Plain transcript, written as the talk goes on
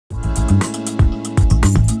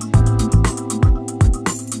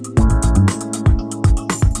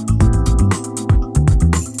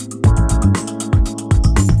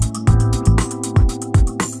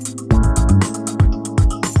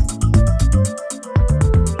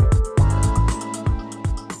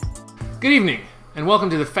Good evening, and welcome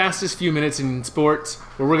to the fastest few minutes in sports,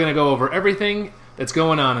 where we're going to go over everything that's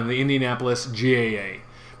going on in the Indianapolis GAA.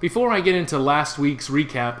 Before I get into last week's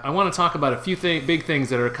recap, I want to talk about a few big things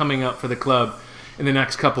that are coming up for the club in the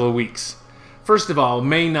next couple of weeks. First of all,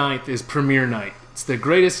 May 9th is premiere night. It's the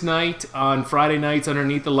greatest night on Friday nights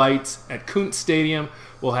underneath the lights at Kuntz Stadium.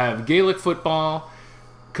 We'll have Gaelic football,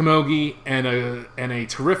 camogie, and a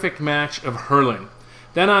terrific match of hurling.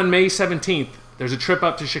 Then on May 17th, there's a trip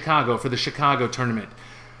up to Chicago for the Chicago tournament.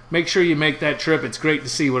 Make sure you make that trip. It's great to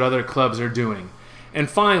see what other clubs are doing. And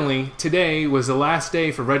finally, today was the last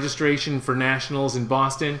day for registration for nationals in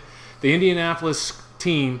Boston. The Indianapolis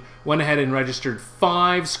team went ahead and registered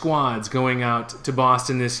 5 squads going out to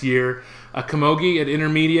Boston this year. A camogie at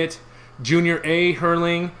intermediate, Junior A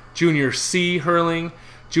hurling, Junior C hurling,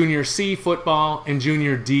 Junior C football, and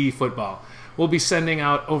Junior D football. We'll be sending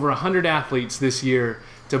out over 100 athletes this year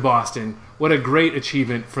to Boston. What a great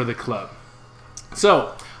achievement for the club.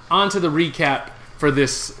 So, on to the recap for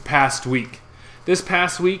this past week. This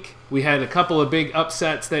past week, we had a couple of big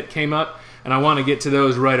upsets that came up, and I want to get to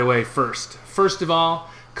those right away first. First of all,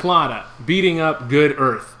 Clada beating up Good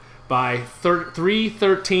Earth by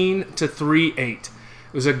 3-13 to 3-8. It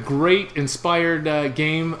was a great, inspired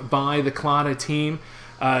game by the Clada team.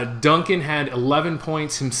 Duncan had 11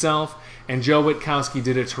 points himself, and Joe Witkowski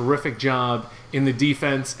did a terrific job in the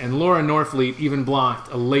defense, and Laura Norfleet even blocked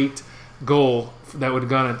a late goal that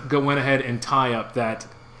went ahead and tie up that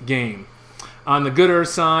game. On the Good Earth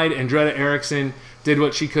side, Andretta Erickson did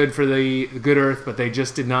what she could for the Good Earth, but they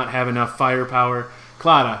just did not have enough firepower.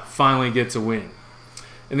 Clada finally gets a win.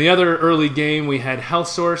 In the other early game, we had Health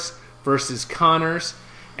Source versus Connors,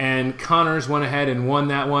 and Connors went ahead and won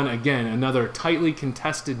that one. Again, another tightly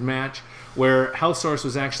contested match where Health Source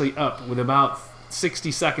was actually up with about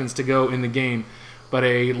 60 seconds to go in the game, but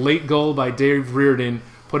a late goal by Dave Reardon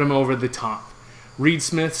put him over the top. Reed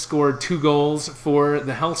Smith scored 2 goals for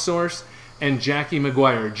the Health Source, and Jackie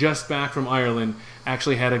McGuire, just back from Ireland,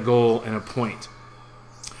 actually had a goal and a point.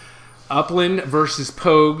 Upland versus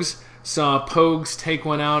Pogues saw Pogues take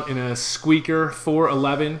one out in a squeaker,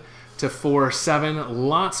 4-11 to 4-7.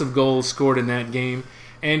 Lots of goals scored in that game.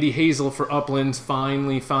 Andy Hazel for Uplands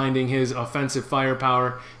finally finding his offensive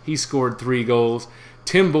firepower. He scored 3 goals.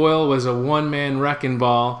 Tim Boyle was a one-man wrecking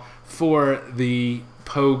ball for the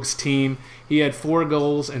Pogues team. He had 4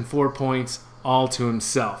 goals and 4 points all to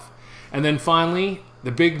himself. And then finally,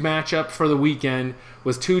 the big matchup for the weekend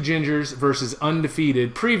was 2 Gingers versus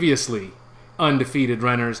previously undefeated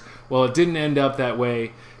Renners. Well, it didn't end up that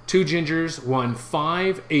way. 2 Gingers won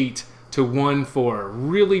 5-8 to 1-4,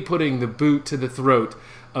 really putting the boot to the throat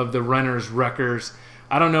of the Renners Wreckers.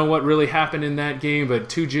 I don't know what really happened in that game, but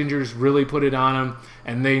 2 Gingers really put it on them,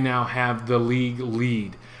 and they now have the league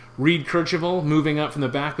lead. Reed Kirchival, moving up from the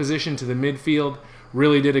back position to the midfield,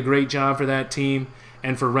 really did a great job for that team.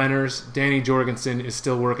 And for Renners, Danny Jorgensen is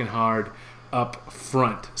still working hard up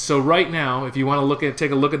front. So right now, if you want to take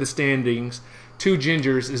a look at the standings, 2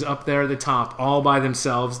 Gingers is up there at the top all by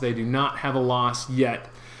themselves. They do not have a loss yet.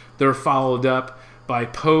 They're followed up by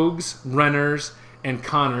Pogues, Renners, and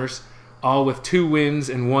Connors, all with 2 wins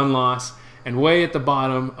and 1 loss. And way at the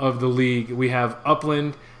bottom of the league, we have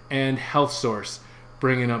Upland and Health Source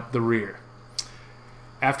bringing up the rear.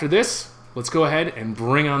 After this, let's go ahead and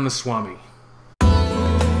bring on the Swami.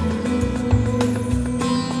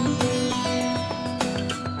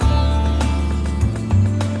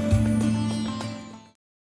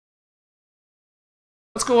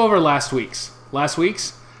 Let's go over last week's.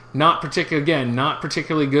 Not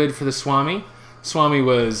particularly good for the Swami. Swami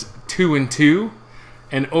was 2-2,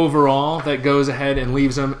 and overall that goes ahead and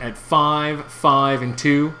leaves him at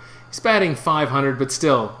 5-5-2. He's batting .500, but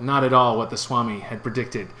still not at all what the Swami had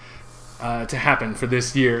predicted to happen for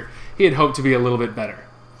this year. He had hoped to be a little bit better.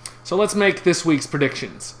 So let's make this week's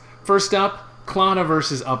predictions. First up, Clada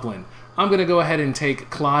versus Upland. I'm going to go ahead and take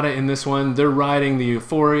Clada in this one. They're riding the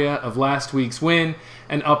euphoria of last week's win,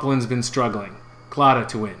 and Upland's been struggling. Clada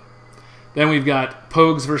to win. Then we've got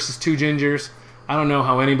Pogues versus 2 Gingers. I don't know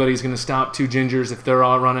how anybody's going to stop 2 Gingers if they're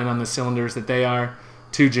all running on the cylinders that they are.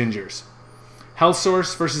 2 Gingers. Health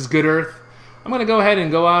Source versus Good Earth. I'm going to go ahead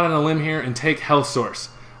and go out on a limb here and take Health Source.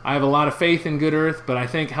 I have a lot of faith in Good Earth, but I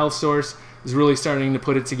think Health Source is really starting to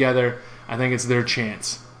put it together. I think it's their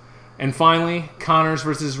chance. And finally, Connors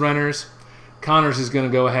versus Renners. Connors is going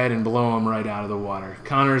to go ahead and blow them right out of the water.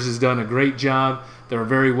 Connors has done a great job. They're a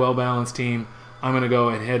very well-balanced team. I'm going to go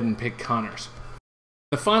ahead and pick Connors.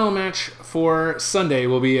 The final match for Sunday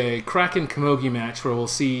will be a Kraken Camogie match where we'll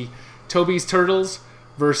see Toby's Turtles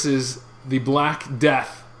versus the Black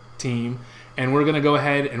Death team. And we're going to go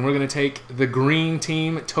ahead and we're going to take the green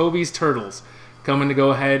team, Toby's Turtles, coming to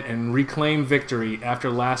go ahead and reclaim victory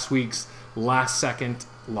after last week's last-second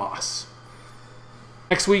loss.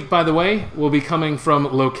 Next week, by the way, we'll be coming from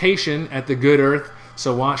location at the Good Earth,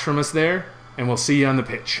 so watch from us there, and we'll see you on the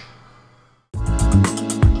pitch.